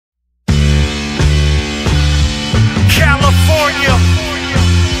California.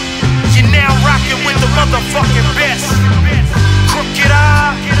 You're now rocking with the motherfucking best. Crooked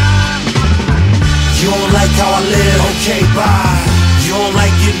Eye. You don't like how I live? Okay, bye. You don't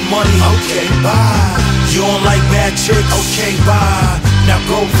like getting money? Okay, bye. You don't like bad chicks? Okay, bye. Now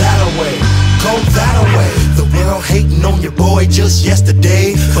go that away. Go that away. The world hating on your boy just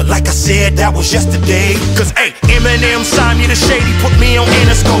yesterday, but like I said, that was yesterday. Cause hey, Eminem signed me to Shady, put me on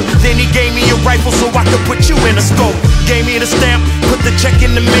Interscope. Then he gave me a rifle so I could put you in a scope. Gave me the stamp, put the check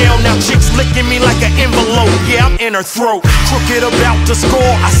in the mail. Now chicks licking me like an envelope. Yeah, I'm in her throat. Crooked about to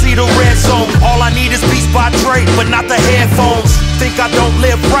score, I see the red zone. All I need is Beats by Dre, but not the headphones. Think I don't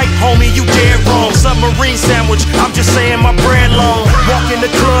live right, homie, you dead wrong. Submarine sandwich, I'm just saying my bread long. Walk in the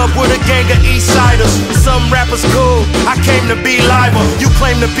club with a gang of Eastsiders. Some rappers cool, I came to be liver. You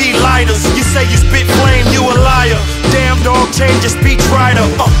claim to be lighters. You say you spit flame, you a liar. Damn dog, change your speech writer.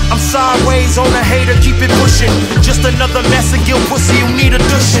 I'm sideways on a hater, keep it pushing. Just another mess and guilt pussy, you need a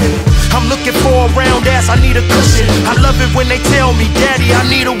dushin'. I'm looking for a round ass, I need a cushion. I love it when they tell me, daddy, I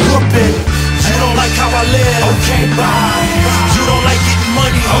need a whoopin'. You don't like how I live? Okay, bye. You don't like getting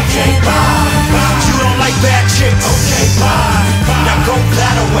money? Okay, bye. You don't like bad chicks? Okay, bye. Now go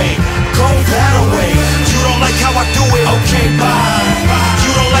that away. Go that away. You don't like how I do it? Okay, bye.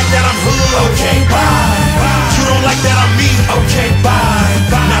 You don't like that I'm hood? Okay, bye. You don't like that I'm me? Okay, bye.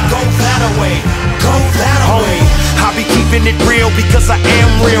 Now go that away. Go that away. I be keeping it real because I am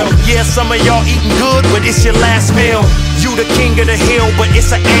real. Yeah, some of y'all eating good, but it's your last meal. You the king of the hill, but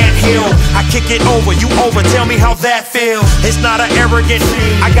it's an anthill. I kick it over, you over, tell me how that feels. It's not an arrogant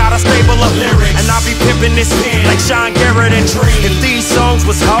thing, I got a stable of lyrics, and I be pimping this pen like Sean Garrett and Dream. If these songs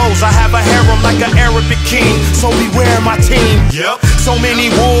was hoes, I have a harem like an Arabic king. So beware my team. Yep. So many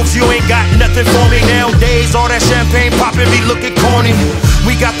wolves, you ain't got nothing for me. Nowadays, all that champagne poppin' be looking corny.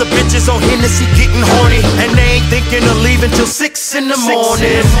 We got the bitches on Hennessy getting horny, and they ain't thinking of leaving till 6 in the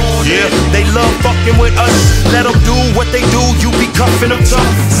morning. Yeah, they love fucking with us. Let them do what they do, you be cuffing them tough.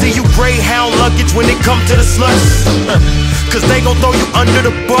 See you Greyhound luggage when it come to the sluts. Cause they gon' throw you under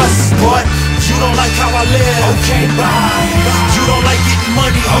the bus. But you don't like how I live? Okay, bye. You don't like getting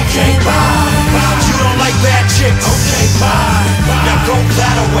money? Okay, bye. You don't like bad chicks? Okay, bye. Now go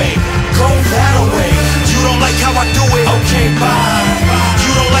that away. Go that away. You don't like how I do it? Okay, bye.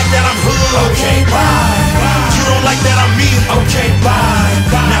 You don't like that I'm hood? Okay, bye. You don't like that I'm me? Okay, bye.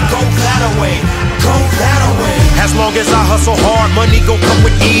 Now go that away. Go that away. As long as I hustle hard, money gon' come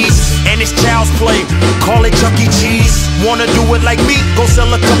with ease. And it's child's play, call it Chuck E. Cheese. Wanna do it like me? Go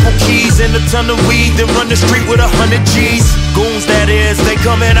sell a couple keys and a ton of weed, then run the street with 100 G's. Goons, that is, they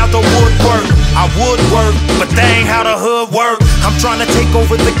coming out the woodwork. I would work, but that ain't how the hood work. I'm trying to take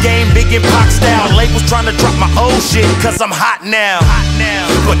over the game, big and Pac style. Labels trying to drop my old shit, cause I'm hot now.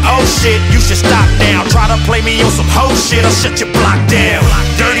 But oh shit, you should stop now. Try to play me on some hoe shit, I'll shut your block down.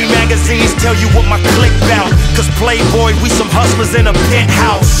 Dirty magazines tell you what my click bout. Cause Playboy, we some hustlers in a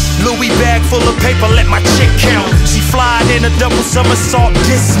penthouse. Louis bag full of paper, let my chick count. She flying in a double somersault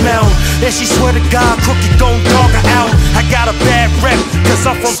dismount. Then she swear to God, Crooked gon' dog her out. I got a bad rep, cause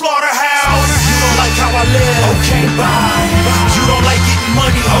I'm from Slaughterhouse. You don't like how I live? Okay, bye. You don't like getting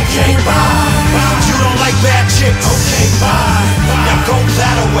money? Okay, bye. You don't like bad chicks? Okay, bye.